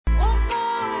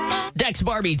Dex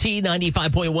Barbie T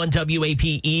 95.1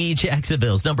 WAPE,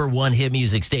 Jacksonville's #1 hit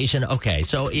music station. Okay,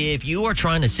 so if you are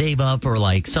trying to save up for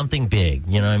like something big,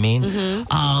 you know what I mean?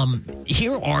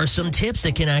 Here are some tips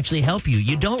that can actually help you.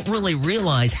 You don't really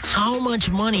realize how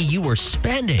much money you are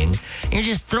spending. You're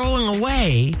just throwing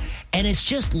away. And it's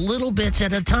just little bits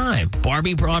at a time.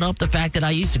 Barbie brought up the fact that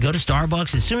I used to go to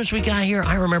Starbucks. As soon as we got here,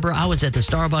 I remember I was at the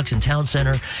Starbucks in Town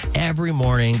Center every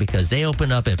morning because they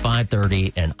opened up at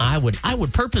 5:30, and I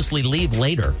would purposely leave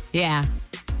later. Yeah.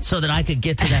 So that I could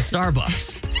get to that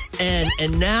Starbucks.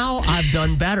 And now I've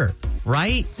done better,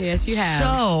 right? Yes, you have.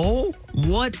 So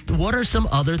what are some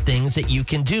other things that you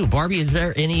can do? Barbie, is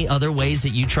there any other ways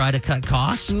that you try to cut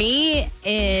costs?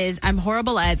 I'm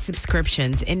horrible at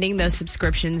subscriptions, ending those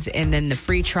subscriptions, and then the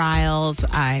free trials,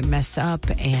 I mess up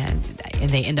and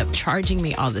they end up charging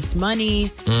me all this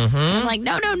money. I'm like,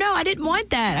 no, I didn't want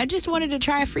that. I just wanted to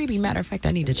try a freebie. Matter of fact,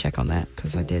 I need to check on that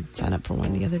because I did sign up for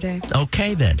one the other day.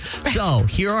 Okay, then. So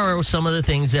here are some of the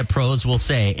things that pros will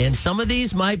say. And some of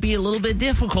these might be a little bit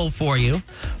difficult for you,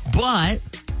 but...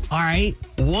 All right,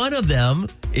 one of them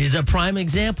is a prime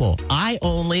example. I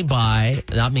only buy,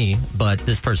 not me, but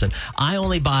this person, I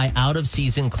only buy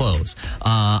out-of-season clothes.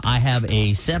 I have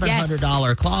a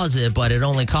 $700 closet, but it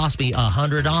only cost me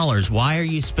 $100. Why are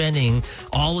you spending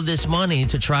all of this money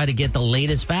to try to get the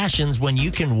latest fashions when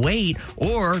you can wait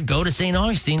or go to St.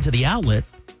 Augustine to the outlet?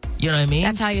 You know what I mean?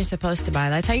 That's how you're supposed to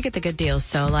buy. That's how you get the good deals.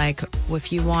 So, like,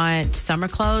 if you want summer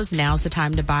clothes, now's the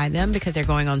time to buy them because they're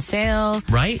going on sale.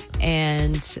 Right.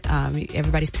 And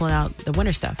everybody's pulling out the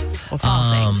winter stuff or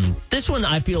fall things. This one,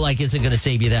 I feel like, isn't going to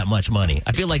save you that much money.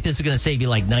 I feel like this is going to save you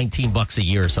like $19 a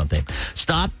year or something.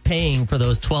 Stop paying for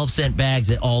those 12-cent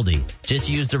bags at Aldi. Just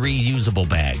use the reusable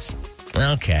bags.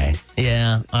 Okay.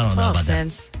 Yeah, I don't know about 12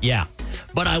 cents. that. Yeah.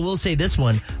 But I will say this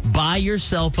one, buy your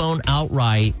cell phone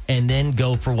outright and then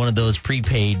go for one of those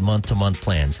prepaid month-to-month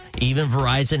plans. Even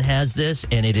Verizon has this,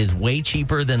 and it is way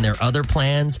cheaper than their other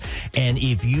plans. And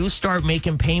if you start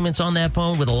making payments on that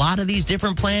phone with a lot of these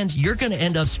different plans, you're going to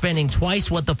end up spending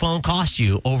twice what the phone cost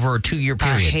you over a 2-year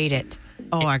period. I hate it.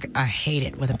 Oh, I hate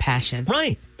it with a passion.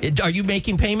 Right. Are you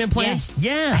making payment plans?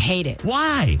 Yes. Yeah. I hate it.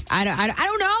 Why? I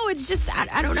don't know. It's just,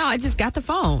 I don't know. I just got the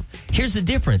phone. Here's the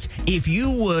difference. If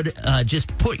you would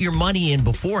just put your money in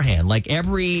beforehand, like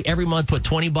every month, put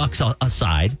 $20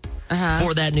 aside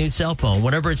for that new cell phone.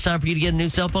 Whenever it's time for you to get a new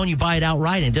cell phone, you buy it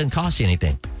outright and it doesn't cost you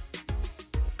anything.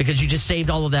 Because you just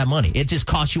saved all of that money. It just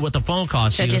costs you what the phone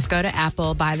costs you. So just go to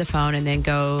Apple, buy the phone, and then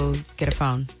go get a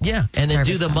phone. Yeah, and then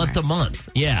do the month-to-month.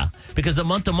 Yeah, because the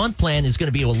month-to-month plan is going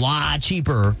to be a lot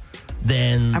cheaper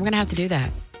than... I'm going to have to do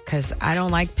that because I don't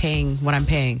like paying what I'm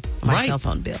paying on my cell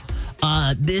phone bill.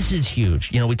 This is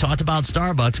huge. You know, we talked about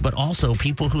Starbucks, but also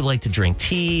people who like to drink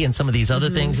tea and some of these other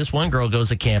things. This one girl goes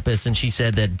to campus, and she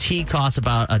said that tea costs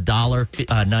about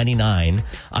 $1.99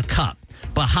 a cup.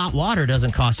 But hot water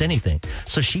doesn't cost anything.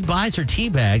 So she buys her tea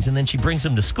bags and then she brings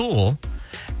them to school,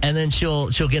 and then she'll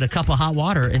get a cup of hot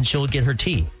water and she'll get her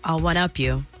tea. I'll one-up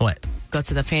you. What? Go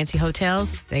to the fancy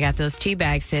hotels. They got those tea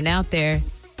bags sitting out there.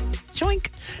 Joink.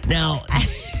 Now,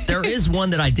 there is one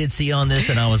that I did see on this,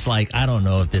 and I was like, I don't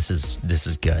know if this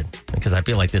is good because I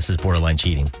feel like this is borderline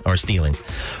cheating or stealing.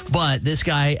 But this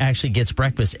guy actually gets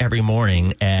breakfast every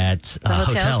morning at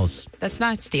hotels. That's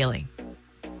not stealing.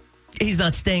 He's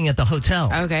not staying at the hotel.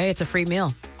 Okay, it's a free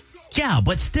meal. Yeah,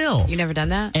 but still. You never done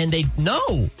that? And I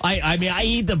mean, I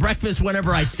eat the breakfast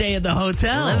whenever I stay at the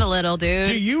hotel. Live a little, dude.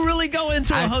 Do you really go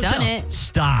into a hotel? I've done it.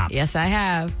 Stop. Yes, I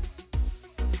have.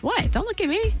 What? Don't look at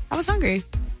me. I was hungry.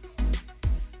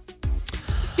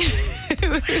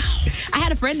 I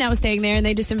had a friend that was staying there, and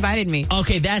they just invited me.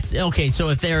 Okay, so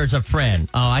if there's a friend,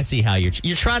 I see how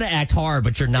you're trying to act hard,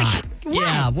 but you're not.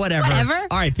 Yeah, whatever.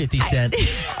 All right, 50 Cent.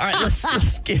 All right,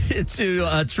 let's get into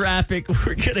traffic.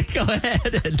 We're gonna go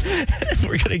ahead and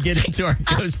we're gonna get into our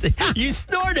ghosting. You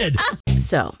snorted.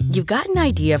 So you've got an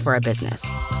idea for a business,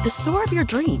 the store of your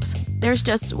dreams. There's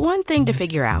just one thing to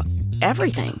figure out: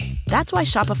 everything. That's why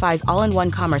Shopify's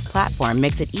all-in-one commerce platform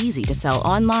makes it easy to sell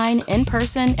online, in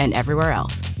person, and everywhere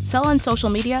else. Sell on social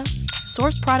media,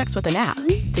 source products with an app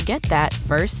to get that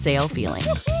first sale feeling.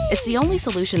 It's the only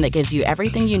solution that gives you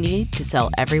everything you need to sell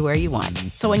everywhere you want.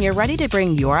 So when you're ready to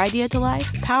bring your idea to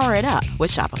life, power it up with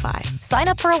Shopify. Sign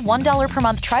up for a $1 per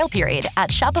month trial period at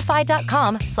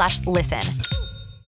shopify.com/listen.